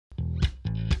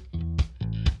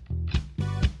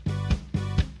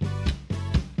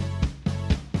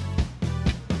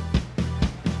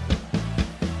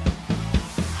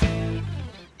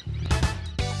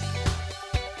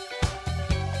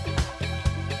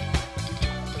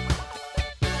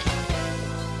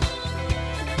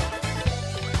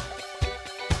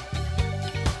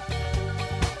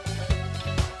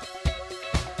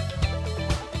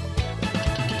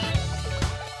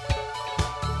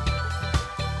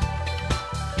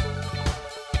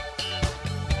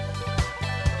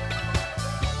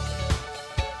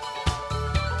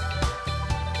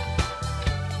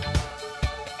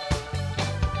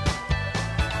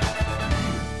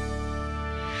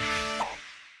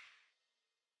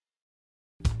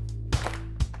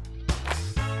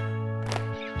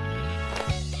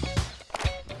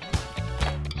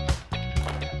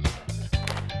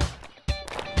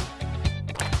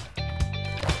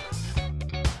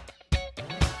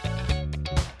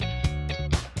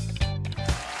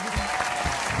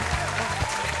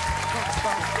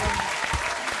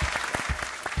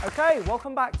Okay,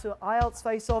 welcome back to IELTS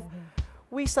Face-Off.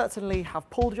 We certainly have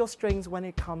pulled your strings when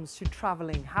it comes to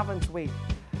travelling, haven't we?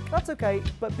 That's okay,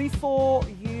 but before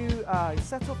you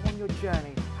set off on your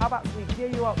journey, how about we gear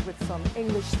you up with some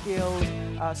English skills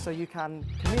so you can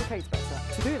communicate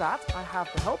better? To do that, I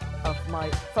have the help of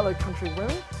my fellow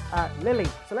countrywoman, Lily.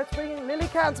 So let's bring in Lily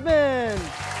Katzman.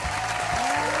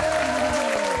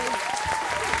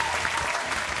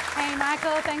 Hey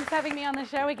Michael, thanks for having me on the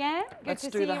show again. Good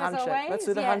to see you as always. Let's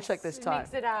do the handshake this time.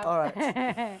 Mix it up. All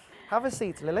right. Have a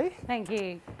seat, Lily. Thank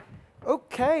you.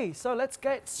 Okay, so let's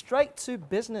get straight to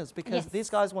business because these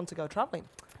guys want to go traveling.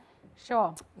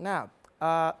 Sure. Now,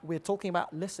 we're talking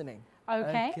about listening.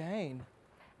 Okay. Again.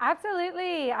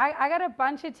 Absolutely. I got a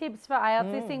bunch of tips for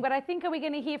IELTS listening, but I think are we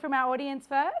going to hear from our audience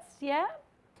first? Yeah?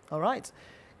 All right.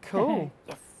 Cool.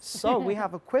 Yes. So we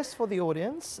have a quiz for the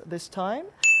audience this time.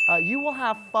 You will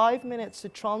have 5 minutes to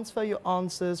transfer your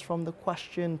answers from the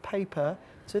question paper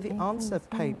to the answer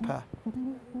paper.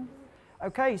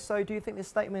 Okay, so do you think this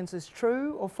statement is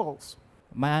true or false?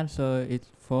 My answer is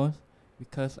false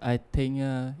because I think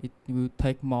it will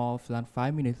take more than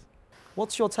 5 minutes.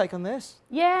 What's your take on this?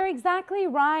 Yeah, exactly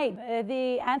right.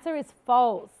 The answer is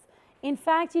false. In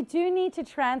fact, you do need to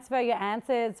transfer your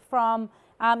answers from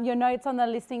your notes on the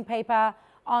listening paper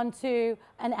onto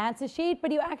an answer sheet,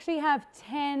 but you actually have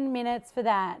 10 minutes for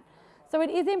that. So it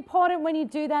is important when you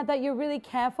do that you're really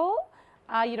careful.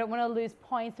 You don't want to lose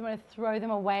points, you want to throw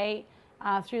them away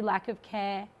through lack of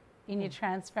care in your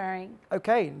transferring.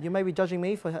 Okay, you may be judging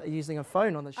me for using a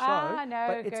phone on the show, no,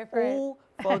 but it's go for all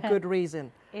for a good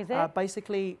reason. Is it?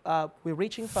 Basically, we're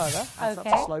reaching further, as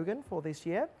that's a slogan for this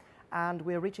year, and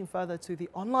we're reaching further to the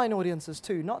online audiences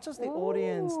too, not just the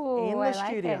audience in the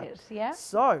studio. Like it. Yeah.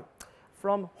 So,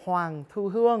 from Hoàng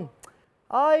Thu Hương,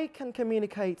 I can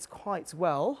communicate quite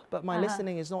well, but my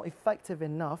listening is not effective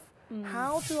enough.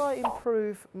 How do I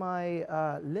improve my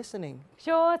listening?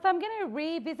 Sure, so I'm going to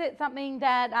revisit something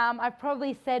that I've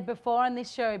probably said before on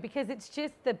this show because it's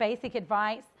just the basic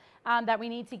advice that we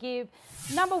need to give.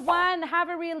 Number one, have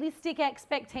a realistic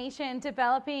expectation,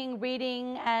 developing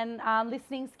reading and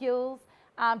listening skills,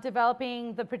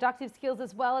 developing the productive skills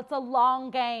as well. It's a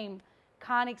long game.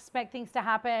 Can't expect things to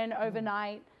happen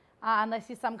overnight unless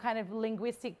you're some kind of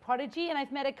linguistic prodigy, and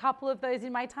I've met a couple of those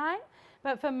in my time.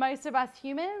 But for most of us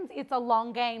humans, it's a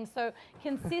long game. So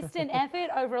consistent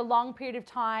effort over a long period of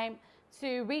time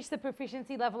to reach the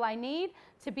proficiency level I need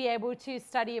to be able to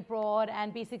study abroad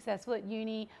and be successful at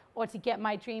uni or to get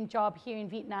my dream job here in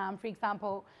Vietnam, for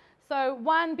example. So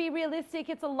one, be realistic.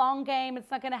 It's a long game. It's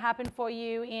not going to happen for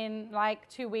you in like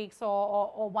 2 weeks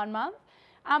or 1 month.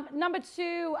 Number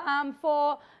two,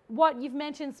 for what you've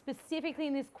mentioned specifically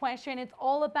in this question, it's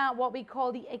all about what we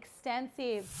call the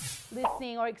extensive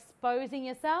listening or exposing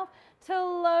yourself to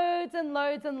loads and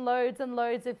loads and loads and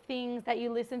loads of things that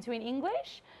you listen to in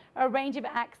English, a range of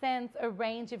accents, a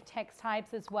range of text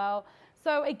types as well.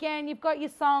 So again, you've got your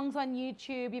songs on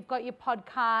YouTube, you've got your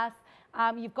podcasts,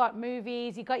 you've got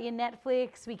movies, you've got your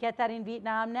Netflix. We get that in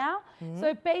Vietnam now.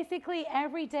 So basically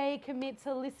every day commit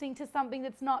to listening to something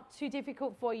that's not too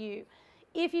difficult for you.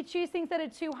 If you choose things that are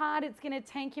too hard, it's going to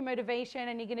tank your motivation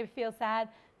and you're going to feel sad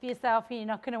for yourself and you're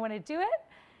not going to want to do it.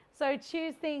 So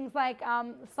choose things like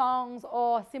songs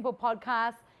or simple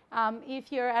podcasts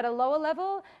if you're at a lower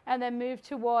level, and then move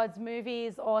towards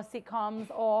movies or sitcoms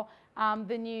or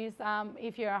the news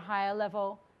if you're a higher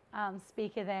level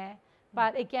speaker there.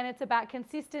 But again, it's about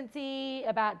consistency,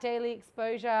 about daily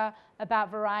exposure, about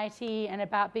variety, and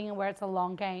about being aware it's a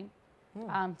long game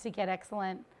to get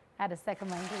excellent at a second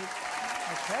language.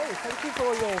 Okay, thank you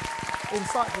for your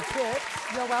insightful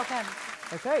tips. You're welcome.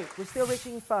 Okay, we're still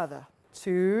reaching further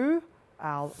to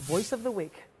our voice of the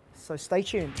week, so stay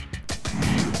tuned.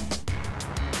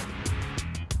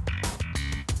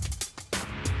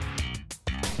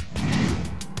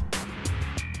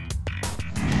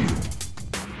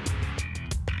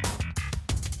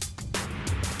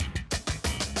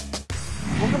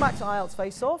 Welcome back to IELTS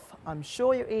Face-Off. I'm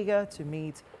sure you're eager to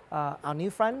meet our new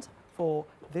friend for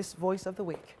this voice of the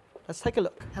week. Let's take a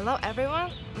look. Hello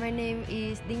everyone, my name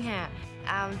is Đinh Hà.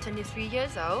 I'm 23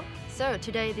 years old. So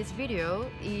today this video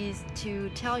is to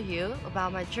tell you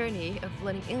about my journey of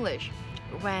learning English.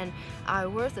 When I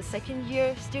was a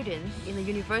second-year student in the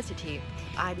university,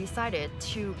 I decided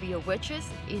to be a waitress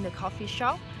in a coffee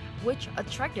shop, which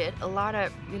attracted a lot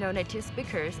of native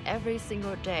speakers every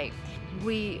single day.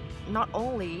 We not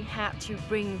only had to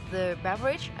bring the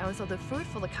beverage and also the food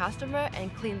for the customer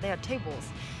and clean their tables,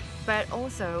 but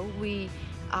also we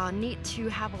need to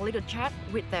have a little chat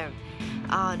with them.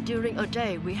 during a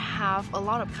day, we have a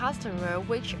lot of customers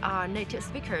which are native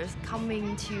speakers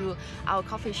coming to our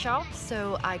coffee shop,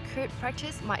 so I could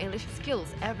practice my English skills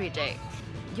every day.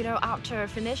 You know, after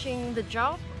finishing the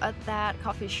job at that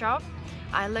coffee shop,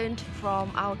 I learned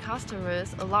from our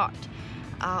customers a lot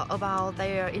about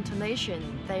their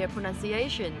intonation, their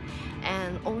pronunciation,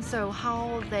 and also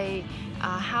how they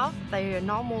have their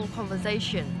normal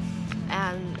conversation.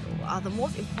 And the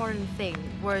most important thing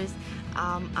was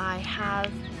I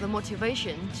have the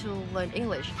motivation to learn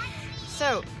English.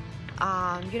 So,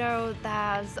 you know,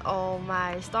 that's all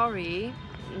my story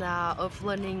of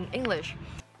learning English.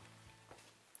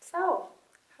 So,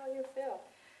 how do you feel?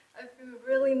 I feel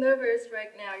really nervous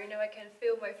right now. You know, I can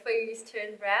feel my face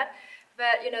turn red.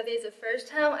 But you know, this is the first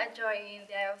time I joined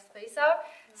the IELTS FACE-OFF,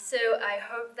 so I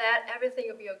hope that everything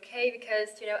will be okay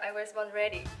because you know I was born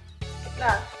ready. Good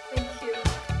luck. Thank you.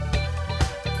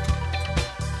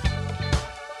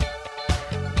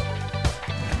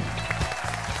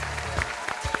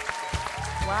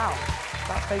 Wow,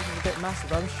 that face is a bit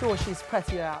massive. I'm sure she's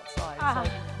prettier outside.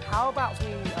 So how about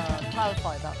we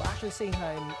clarify that, but actually seeing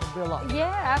her in real life?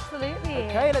 Yeah, absolutely.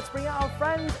 Okay, let's bring out our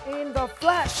friend in the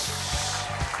flesh.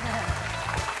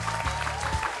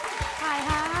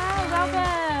 Hi,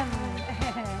 welcome.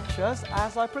 Just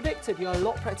as I predicted, you're a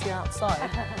lot prettier outside.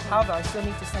 However, I still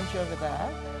need to send you over there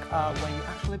where you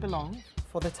actually belong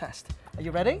for the test. Are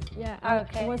you ready? Yeah,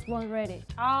 Okay. I was born ready.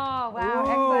 Oh, wow, Ooh,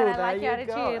 excellent. I there like your you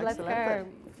go. attitude. Let's Excellent.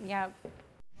 go. Yep.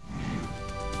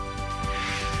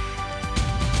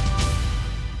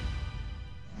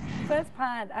 First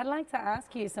part, I'd like to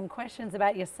ask you some questions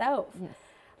about yourself. Yes.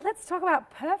 Let's talk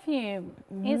about perfume.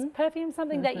 Is perfume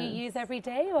something that you use every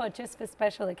day or just for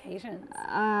special occasions?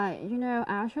 You know,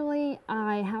 actually,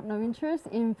 I have no interest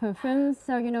in perfumes.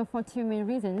 So, you know, for two main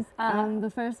reasons. The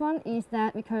first one is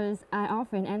that because I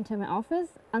often enter my office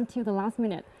until the last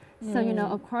minute. So, you know,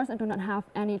 of course, I do not have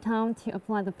any time to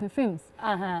apply the perfumes.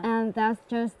 And that's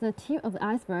just the tip of the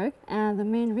iceberg. And the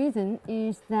main reason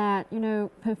is that, you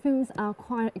know, perfumes are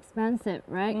quite expensive,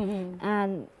 right?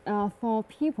 And for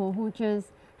people who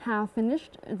just have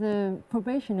finished the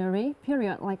probationary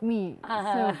period like me,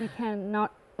 so we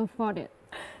cannot afford it.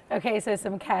 Okay, so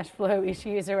some cash flow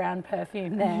issues around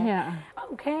perfume there. Yeah.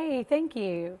 Okay, thank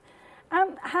you.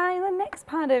 Hi, the next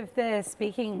part of the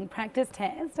speaking practice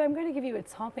test, I'm going to give you a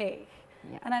topic.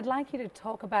 Yeah. And I'd like you to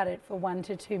talk about it for 1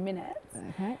 to 2 minutes.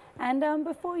 Okay. And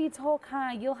before you talk,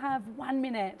 you'll have 1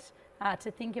 minute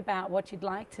to think about what you'd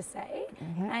like to say.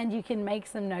 And you can make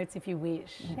some notes if you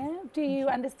wish. Yeah? Do you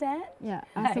understand? Yeah,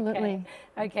 absolutely.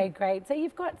 Okay, great. So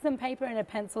you've got some paper and a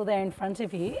pencil there in front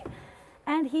of you.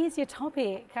 And here's your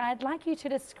topic. I'd like you to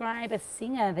describe a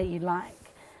singer that you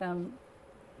like.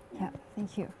 Yeah,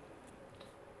 thank you.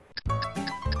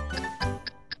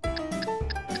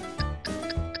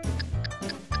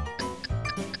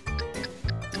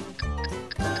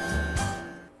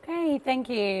 Okay, thank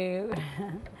you.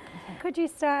 Could you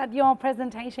start your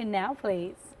presentation now,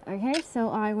 please? Okay, so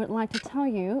I would like to tell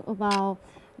you about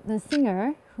the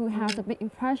singer who has a big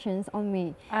impressions on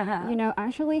me. You know,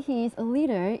 actually he is a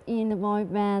leader in the boy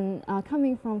band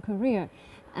coming from Korea.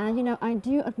 And you know, I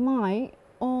do admire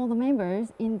all the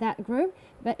members in that group,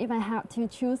 but if I have to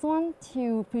choose one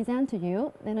to present to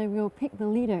you, then I will pick the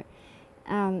leader.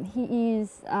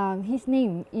 His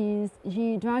name is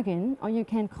G-Dragon, or you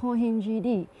can call him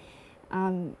GD.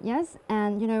 Yes,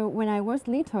 and you know, when I was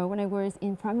little, when I was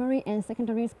in primary and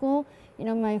secondary school, you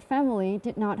know, my family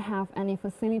did not have any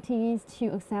facilities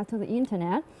to access to the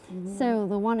internet. So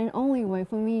the one and only way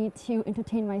for me to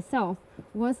entertain myself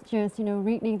was just, you know,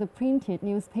 reading the printed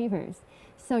newspapers.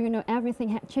 So, you know, everything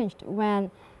had changed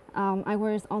when I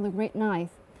was on the grade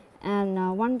 9th.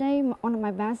 And one day, one of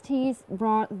my besties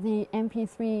brought the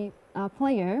MP3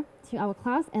 player to our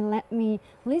class and let me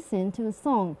listen to the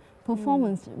song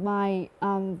performance by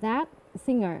that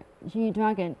singer,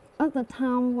 G-Dragon. At the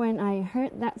time when I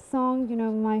heard that song, you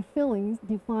know, my feelings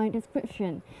defy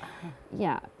description.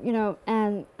 Yeah, you know,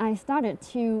 and I started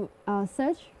to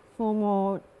search for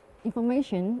more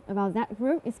information about that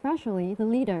group, especially the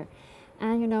leader.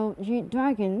 And you know,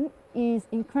 G-Dragon is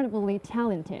incredibly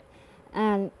talented.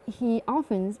 And he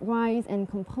often writes and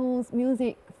composes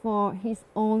music for his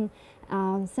own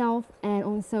self and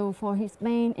also for his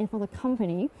band and for the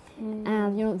company.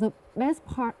 And you know, the best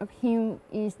part of him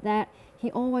is that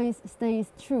he always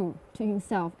stays true to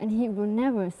himself and he will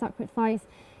never sacrifice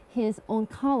his own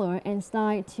color and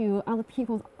style to other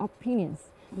people's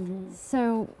opinions.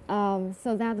 So,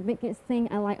 so that's the biggest thing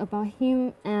I like about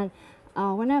him. And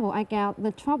whenever I get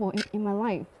the trouble in my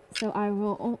life, so I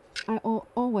will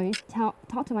always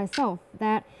talk to myself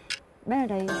that better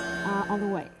days are on the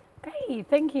way. Great,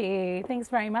 thank you. Thanks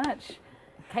very much.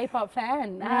 K-pop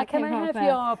fan. Yeah, Can I K-pop have fan.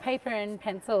 your paper and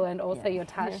pencil and also your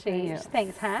touch sheet?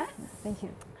 Thanks, Ha. Thank you.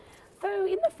 So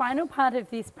in the final part of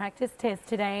this practice test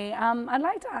today, I'd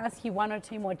like to ask you one or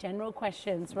two more general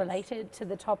questions related to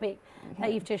the topic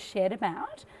that you've just shared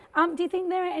about. Do you think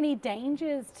there are any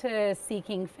dangers to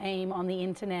seeking fame on the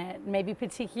internet, maybe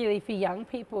particularly for young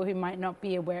people who might not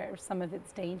be aware of some of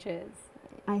its dangers?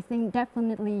 I think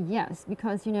definitely yes,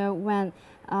 because you know when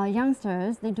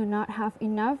youngsters they do not have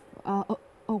enough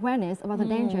awareness about the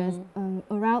dangers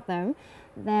around them,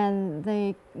 then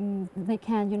they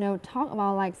can talk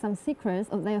about like some secrets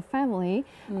of their family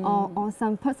or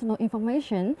some personal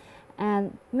information,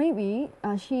 and maybe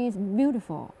she's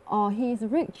beautiful or he's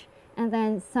rich, and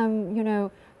then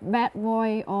some bad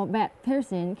boy or bad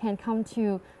person can come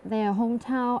to their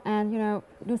hometown and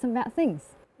do some bad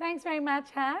things. Thanks very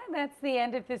much, Ha. That's the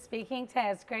end of the speaking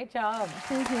test. Great job.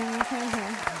 Thank you. Thank you.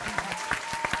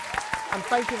 And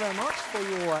thank you very much for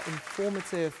your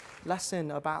informative lesson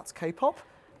about K-pop.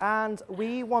 And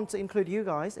we want to include you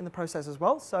guys in the process as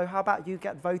well. So how about you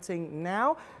get voting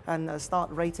now and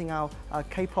start rating our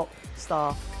K-pop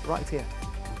star right here.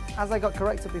 As I got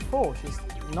corrected before, she's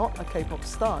not a K-pop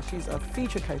star, she's a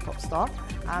feature K-pop star.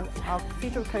 And our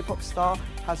feature K-pop star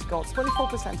has got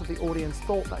 24% of the audience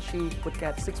thought that she would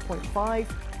get 6.5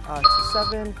 to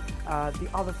 7. The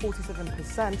other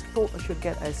 47% thought that she would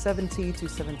get a 70 to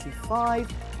 75.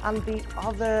 And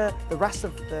the rest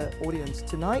of the audience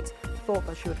tonight thought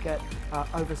that she would get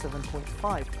over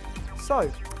 7.5.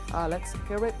 So let's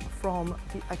hear it from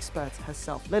the expert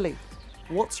herself. Lily,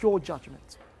 what's your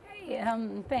judgment?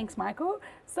 Thanks, Michael.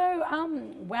 So,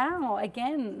 wow,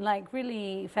 again, like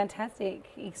really fantastic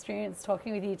experience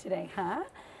talking with you today, Ha.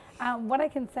 What I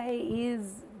can say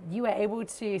is you were able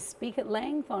to speak at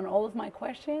length on all of my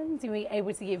questions. You were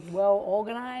able to give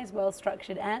well-organized,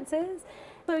 well-structured answers.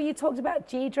 So you talked about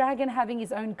G-Dragon having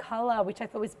his own color, which I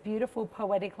thought was beautiful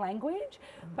poetic language.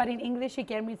 But in English,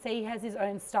 again, we'd say he has his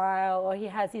own style, or he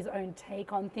has his own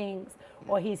take on things,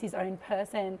 or he's his own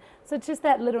person. So just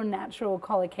that little natural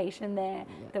collocation there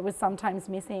that was sometimes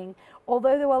missing.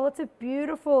 Although there were lots of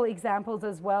beautiful examples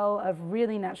as well of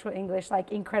really natural English,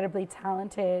 like incredibly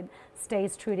talented,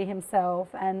 stays true to himself,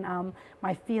 and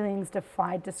my feelings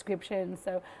defied description.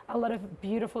 So a lot of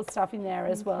beautiful stuff in there,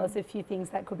 as well as a few things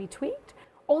that could be tweaked.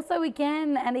 Also,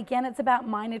 again and again, it's about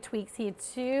minor tweaks here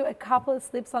too. A couple of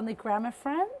slips on the grammar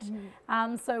front.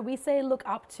 So we say look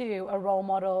up to a role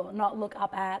model, not look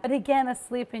up at. But again, a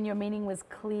slip and your meaning was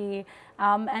clear.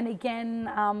 And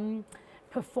again,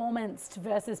 performanced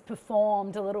versus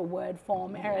performed, a little word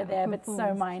form error there, but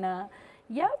so minor.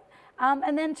 Yep.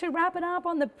 And then to wrap it up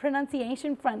on the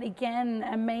pronunciation front, again,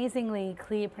 amazingly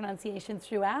clear pronunciation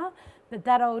throughout. But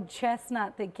that old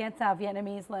chestnut that gets our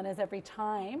Vietnamese learners every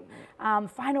time.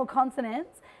 Final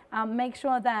consonants, make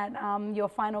sure that your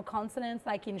final consonants,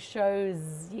 like in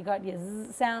shows, you got your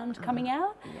Z sound coming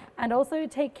out. And also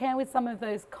take care with some of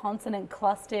those consonant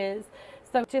clusters.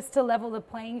 So just to level the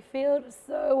playing field,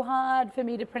 so hard for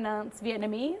me to pronounce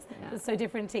Vietnamese. It's so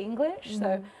different to English.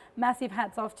 So massive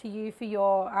hats off to you for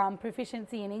your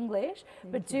proficiency in English.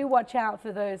 But do watch out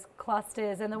for those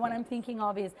clusters. And the one I'm thinking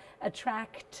of is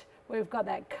attract. We've got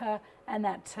that k and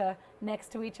that t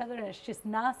next to each other, and it's just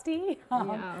nasty.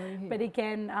 But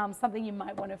again, something you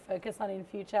might want to focus on in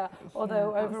future.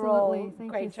 Although overall,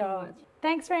 great job. So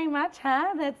Thanks very much,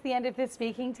 Ha. That's the end of the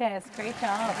speaking test. Great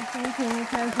job. thank you.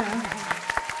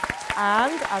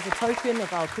 And as a token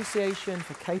of our appreciation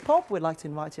for K-pop, we'd like to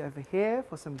invite you over here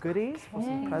for some goodies, for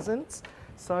some presents.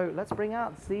 So let's bring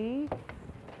out the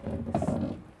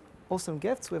awesome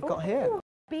gifts we've got here.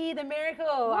 Be the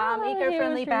miracle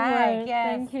eco-friendly bag.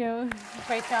 Yes. Thank you.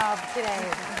 Great job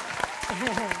today.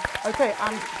 Okay,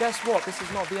 and guess what? This is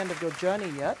not the end of your journey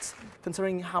yet,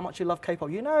 considering how much you love K-pop.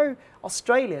 You know,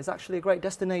 Australia is actually a great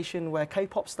destination where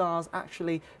K-pop stars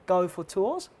actually go for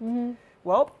tours.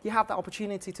 Well, you have that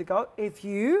opportunity to go if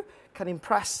you can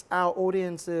impress our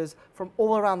audiences from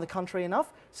all around the country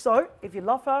enough. So, if you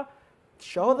love her,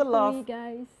 show her the love,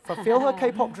 guys. fulfill her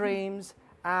K-pop dreams,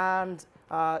 and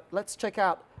let's check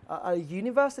out a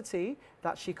university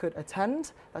that she could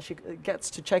attend, that she gets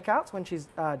to check out when she's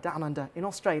down under in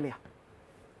Australia.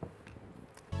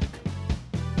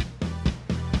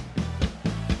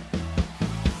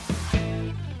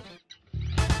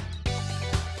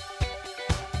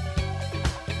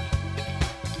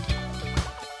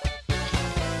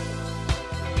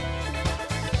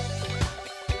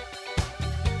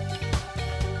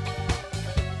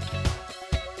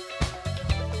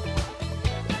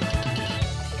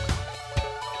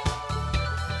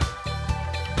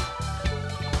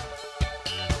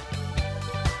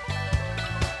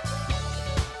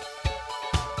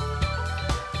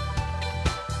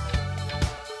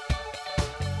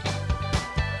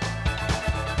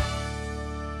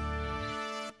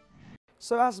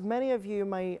 So as many of you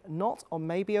may not or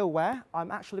may be aware,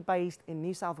 I'm actually based in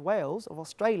New South Wales of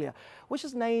Australia, which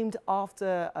is named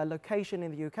after a location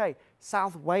in the UK,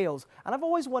 South Wales. And I've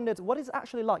always wondered what it's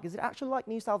actually like. Is it actually like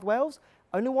New South Wales?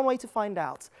 Only one way to find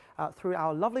out, through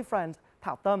our lovely friend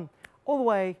Thảo Tâm, all the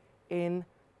way in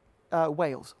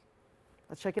Wales.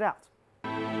 Let's check it out.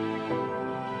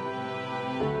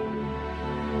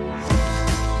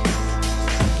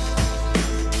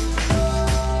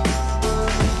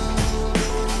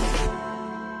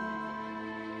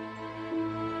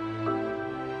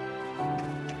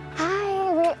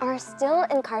 Still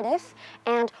in Cardiff,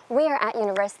 and we are at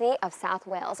University of South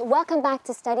Wales. Welcome back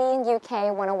to Studying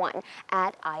UK 101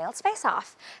 at IELTS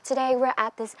FACE-OFF. Today we're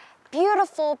at this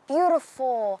beautiful,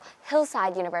 beautiful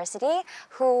hillside university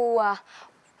who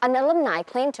an alumni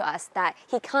claimed to us that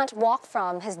he can't walk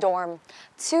from his dorm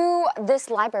to this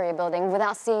library building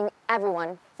without seeing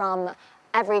everyone from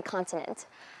every continent.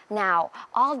 Now,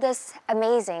 all this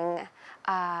amazing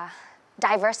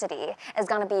diversity is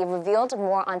going to be revealed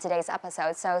more on today's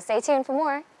episode, so stay tuned for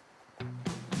more.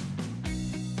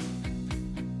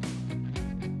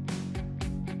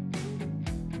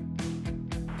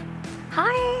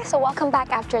 Hi, so welcome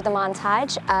back after the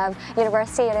montage of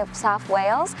University of South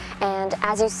Wales, and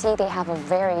as you see, they have a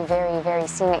very, very, very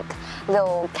scenic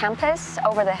little campus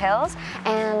over the hills.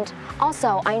 And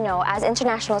also, I know as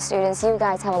international students, you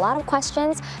guys have a lot of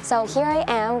questions, so here I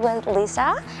am with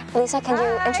Lisa. Lisa, can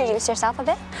you introduce yourself a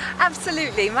bit?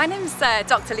 Absolutely. My name's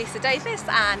Dr. Lisa Davis,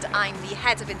 and I'm the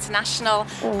Head of International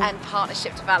and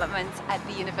Partnership Development at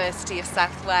the University of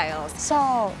South Wales.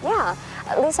 So, yeah,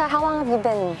 Lisa, how long have you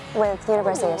been with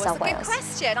University of South Wales? That's a good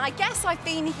question. I guess I've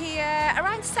been here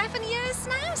around 7 years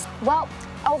now. Well,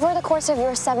 over the course of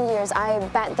your 7 years, I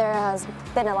bet there has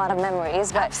been a lot of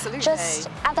memories, but absolutely. Just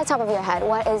at the top of your head,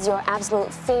 what is your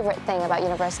absolute favorite thing about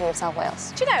University of South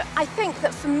Wales? Do you know, I think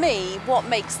that for me, what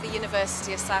makes the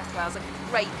University of South Wales a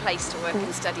great place to work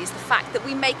and study is the fact that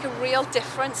we make a real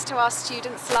difference to our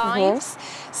students' lives.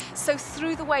 So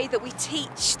through the way that we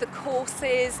teach the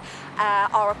courses,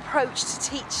 our approach to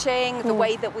teaching, the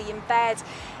way that we embed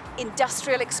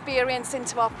industrial experience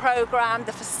into our program,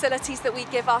 the facilities that we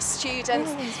give our students,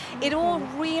 it all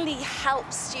really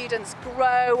helps students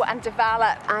grow and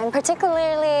develop. I'm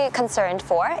particularly concerned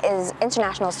for is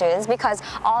international students, because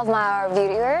all of our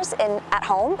viewers at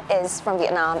home is from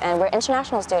Vietnam and we're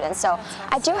international students. So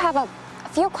I do have a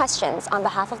few questions on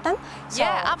behalf of them. So,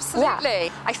 yeah, absolutely. Yeah.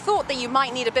 I thought that you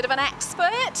might need a bit of an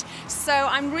expert, so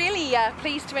I'm really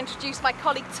pleased to introduce my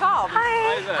colleague Tom.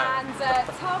 Hi. And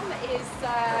Tom is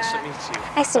nice to meet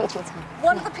you. Nice to meet you, Tom.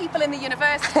 One of the people in the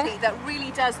university that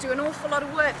really does do an awful lot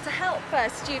of work to help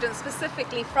students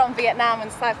specifically from Vietnam and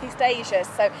Southeast Asia.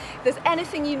 So if there's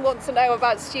anything you want to know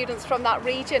about students from that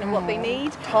region and what they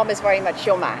need, Tom is very much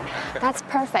your man. That's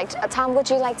perfect. Tom, would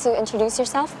you like to introduce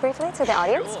yourself briefly to the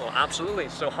audience? Sure, absolutely.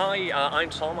 So hi,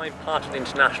 I'm Tom. I'm part of the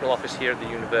international office here at the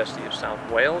University of South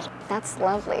Wales. That's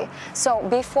lovely. So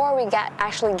before we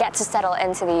actually get to settle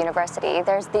into the university,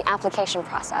 there's the application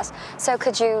process. So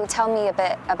could you tell me a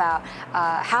bit about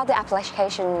how the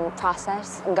application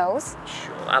process goes?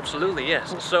 Sure, absolutely,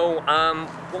 yes. So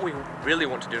what we really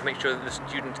want to do is make sure that the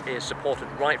student is supported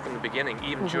right from the beginning,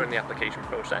 even during the application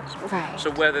process. Right. So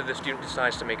whether the student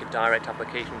decides to make a direct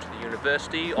application to the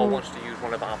university or wants to use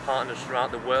one of our partners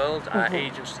throughout the world,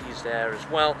 agencies there as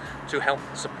well, to help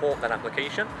support that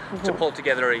application, to pull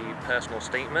together a personal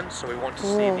statement. So we want to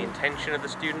see the intention of the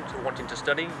student wanting to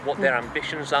study, what their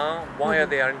ambitions are, why are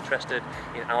they interested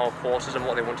in our courses and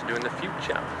what they want to do in the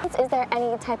future. Is there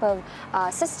any type of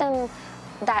system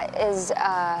that is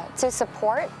to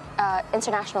support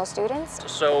international students?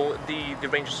 So the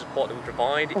range of support that we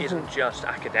provide isn't just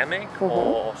academic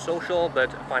or social,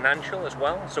 but financial as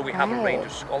well. So we have a range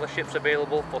of scholarships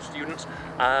available for students.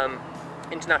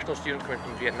 International students coming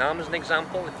from Vietnam, as an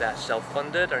example, if they're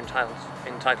self-funded, are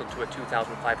entitled to a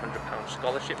 £2,500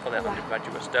 scholarship for their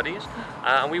undergraduate studies.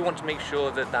 And we want to make sure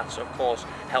that that, of course,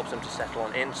 helps them to settle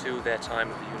on into their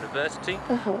time at the university.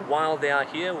 While they are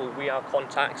here, we are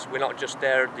contacts. We're not just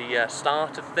there at the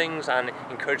start of things and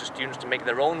encourage the students to make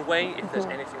their own way. If there's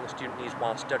anything the student needs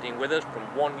while studying with us, from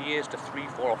 1 year to 3,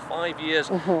 4 or 5 years,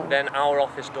 then our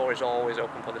office door is always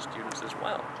open for the students as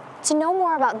well. To know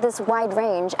more about this wide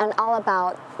range and all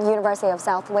about University of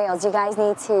South Wales, you guys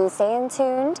need to stay in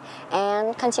tuned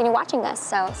and continue watching us.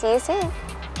 So see you soon.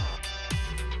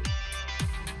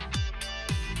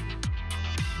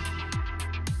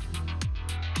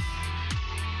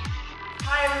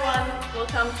 Hi everyone,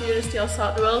 welcome to University of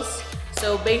South Wales.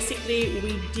 So basically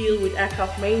we deal with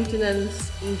aircraft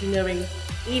maintenance, engineering,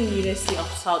 in University of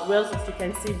South Wales. As you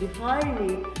can see behind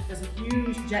me, there's a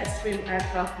huge jet stream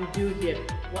aircraft we do here.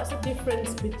 What's the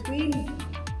difference between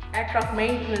aircraft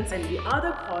maintenance and the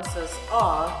other courses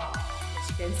are, as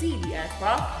you can see, the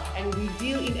aircraft, and we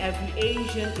deal in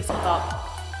aviation is about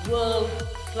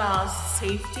world-class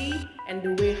safety and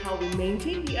the way how we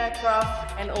maintain the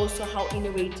aircraft and also how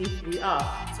innovative we are.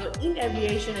 So in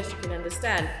aviation, as you can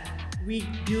understand, we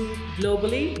do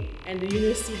globally, and the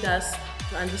university does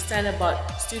to understand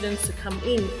about students to come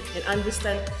in and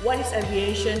understand what is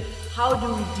aviation, how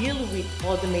do we deal with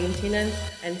all the maintenance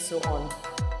and so on.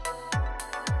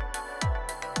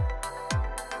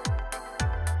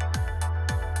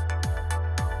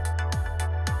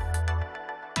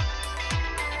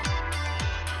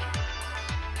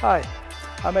 Hi,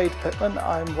 I'm Aid Pittman.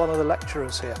 I'm one of the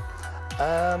lecturers here.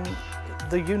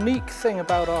 The unique thing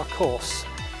about our course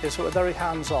is that we're very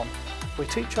hands-on. We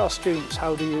teach our students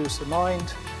how to use the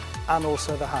mind and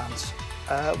also the hands.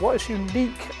 What is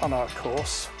unique on our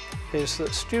course is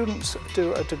that students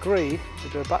do a degree, they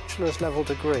do a bachelor's level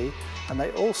degree, and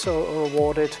they also are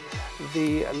awarded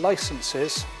the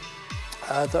licenses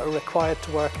that are required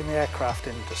to work in the aircraft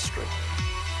industry.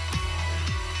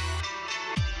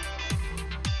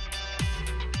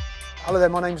 Hello there,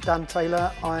 my name's Dan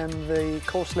Taylor. I'm the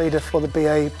course leader for the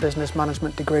BA Business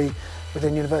Management degree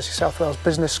within University of South Wales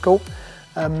Business School.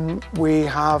 We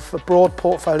have a broad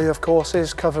portfolio of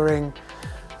courses covering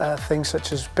things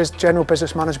such as general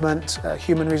business management,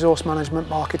 human resource management,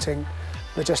 marketing,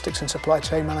 logistics and supply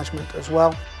chain management as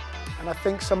well. And I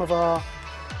think some of our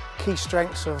key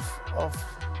strengths of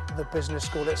the business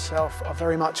school itself are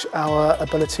very much our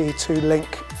ability to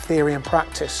link theory and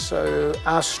practice. So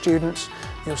as students,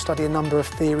 you'll study a number of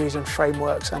theories and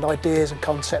frameworks and ideas and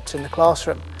concepts in the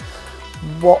classroom.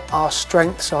 What our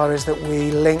strengths are is that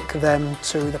we link them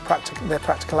to their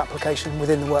practical application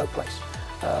within the workplace.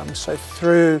 So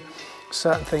through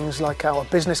certain things like our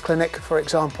business clinic, for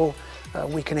example,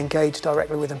 we can engage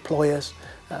directly with employers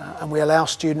and we allow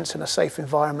students in a safe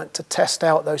environment to test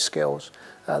out those skills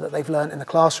that they've learned in the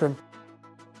classroom.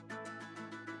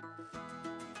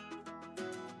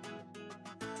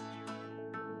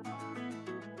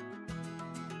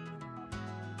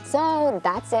 So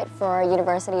that's it for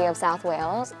University of South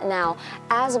Wales. Now,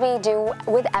 as we do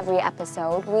with every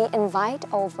episode, we invite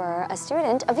over a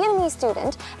student, a Vietnamese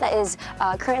student that is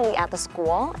currently at the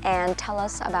school and tell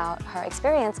us about her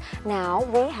experience. Now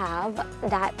we have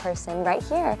that person right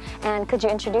here. And could you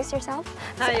introduce yourself?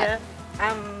 Hi,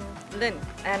 I'm Lynn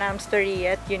and I'm studying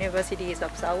at University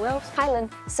of South Wales. Hi Lynn.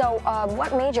 So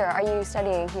what major are you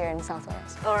studying here in South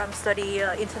Wales? I'm studying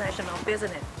international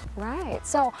business. Right.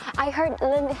 So I heard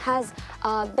Lynn has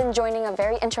been joining a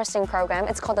very interesting program.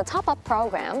 It's called the Top-Up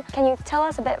program. Can you tell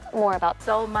us a bit more about?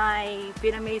 So my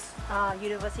Vietnamese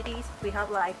universities, we have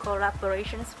like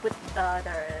collaborations with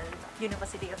the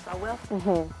University of South Wales,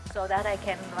 so that I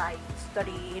can like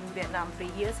study in Vietnam 3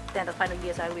 years. Then the final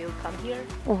years I will come here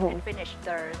and finish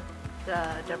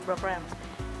the program.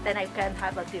 Then I can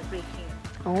have a degree here.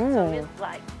 So it's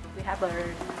like we have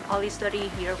only study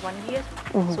here 1 year,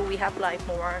 so we have like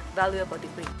more valuable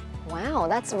degree. Wow,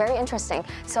 that's very interesting.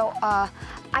 So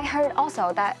I heard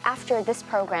also that after this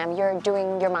program, you're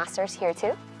doing your master's here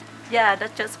too? Yeah,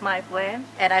 that's just my plan,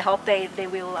 and I hope they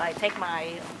will take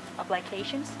my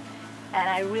applications. And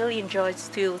I really enjoy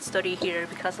to study here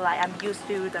because like I'm used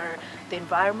to the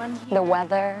environment here. The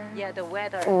weather. Yeah, the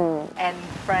weather and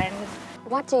friends.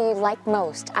 What do you like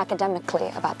most academically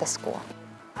about the school?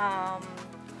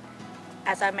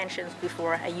 As I mentioned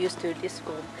before, I used to this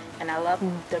school and I love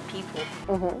the people.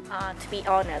 To be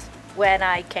honest, when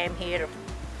I came here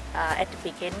at the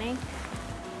beginning,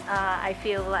 I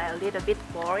feel like a little bit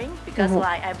boring because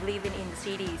like I'm living in the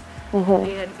cities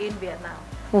in Vietnam.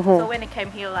 So when I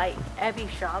came here, like every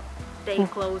shop, they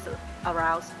close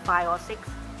around 5 or 6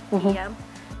 p.m.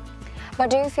 But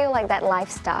do you feel like that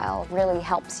lifestyle really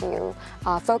helps you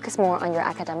focus more on your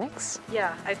academics?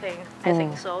 Yeah, I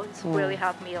think so. It's really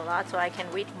helped me a lot, so I can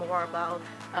read more about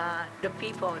the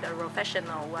people, the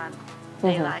professional one.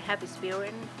 They like have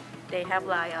experience. They have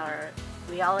like a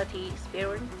reality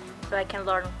experience, so I can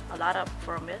learn a lot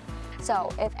from it.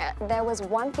 So if there was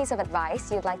one piece of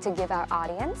advice you'd like to give our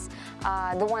audience,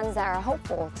 the ones that are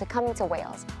hopeful to coming to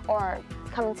Wales or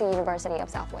coming to University of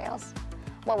South Wales,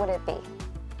 what would it be?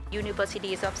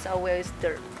 University of South Wales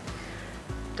is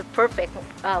the perfect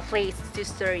place to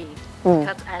study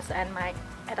because as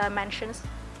I mentioned,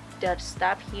 the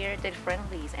staff here, they're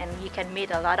friendly and you can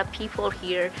meet a lot of people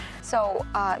here. So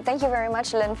thank you very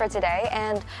much, Lynn, for today.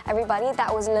 And everybody,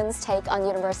 that was Lynn's take on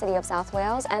University of South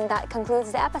Wales, and that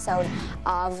concludes the episode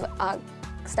of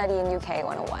studying UK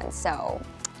 101. So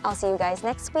I'll see you guys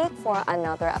next week for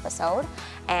another episode,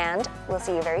 and we'll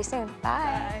see you very soon.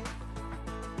 Bye.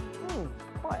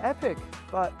 Quite epic,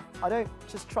 but I don't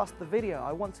just trust the video.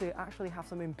 I want to actually have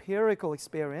some empirical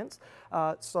experience.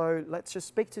 So let's just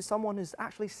speak to someone who's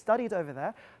actually studied over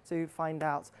there to find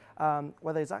out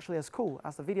whether it's actually as cool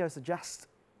as the video suggests.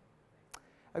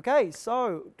 Okay,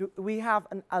 so we have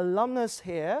an alumnus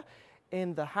here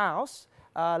in the house.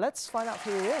 Let's find out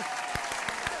who he is.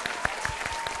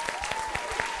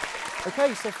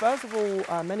 Okay, so first of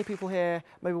all, many people here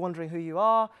may be wondering who you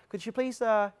are. Could you please,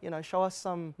 show us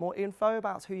some more info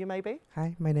about who you may be?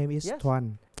 Hi, my name is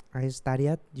Tuan. I study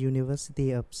at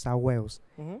University of South Wales,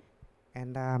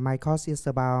 and my course is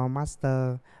about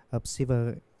Master of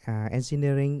Civil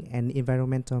Engineering and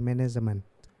Environmental Management.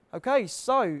 Okay,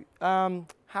 so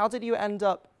how did you end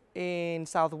up in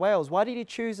South Wales? Why did you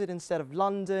choose it instead of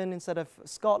London, instead of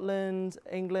Scotland,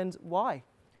 England? Why?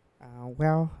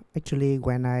 Well, actually,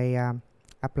 when I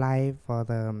applied for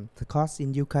the course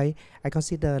in UK, I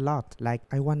consider a lot. Like,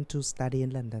 I want to study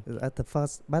in London at the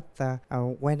first, but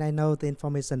when I know the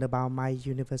information about my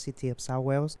University of South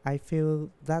Wales, I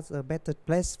feel that's a better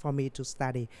place for me to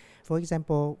study. For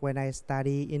example, when I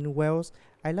study in Wales,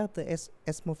 I love the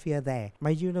atmosphere there. My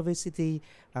university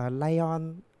lie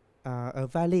on a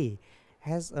valley,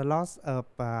 has a lot of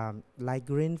like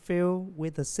green field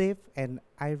with the sea, and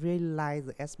I really like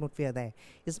the atmosphere there.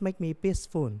 It makes me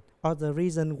peaceful. Or the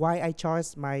reason why I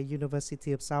chose my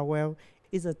University of South Wales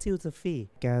is the tuition fee,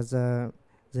 because the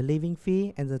living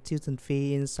fee and the tuition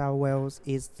fee in South Wales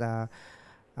is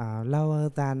lower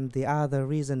than the other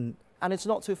reason. And it's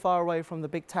not too far away from the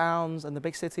big towns and the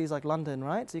big cities like London,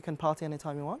 right? So you can party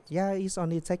anytime you want? Yeah, it's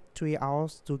only take 3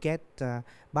 hours to get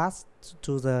bus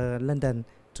to the London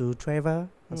to travel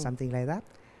or something like that.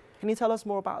 Can you tell us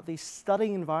more about the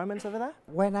studying environment over there?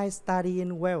 When I study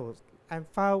in Wales, I'm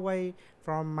far away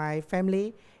from my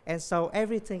family, and so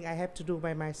everything I have to do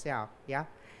by myself, yeah?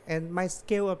 And my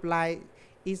skill of life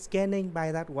is gaining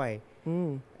by that way.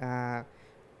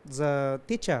 The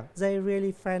teacher, they're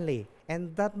really friendly,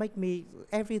 and that make me,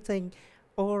 everything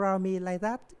all around me like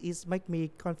that is make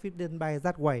me confident by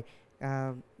that way.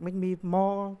 Make me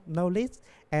more knowledge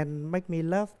and make me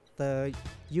love the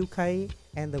UK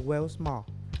and the Wales more.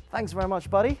 Thanks very much,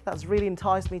 buddy. That's really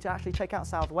enticed me to actually check out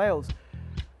South Wales.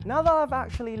 Now that I've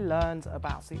actually learned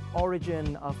about the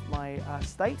origin of my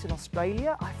state in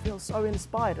Australia, I feel so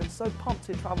inspired and so pumped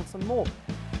to travel some more.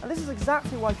 And this is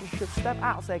exactly why you should step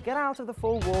out there, get out of the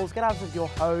four walls, get out of your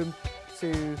home,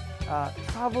 to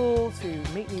travel, to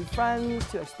meet new friends,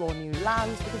 to explore new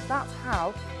lands, because that's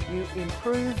how you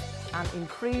improve and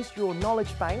increase your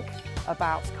knowledge bank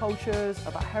about cultures,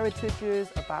 about heritages,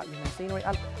 about scenery.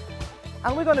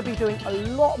 And we're going to be doing a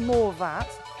lot more of that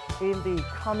in the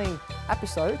coming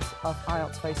episodes of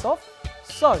IELTS Face-Off.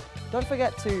 So don't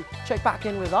forget to check back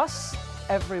in with us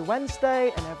every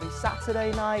Wednesday and every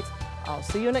Saturday night. I'll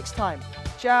see you next time.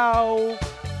 Ciao!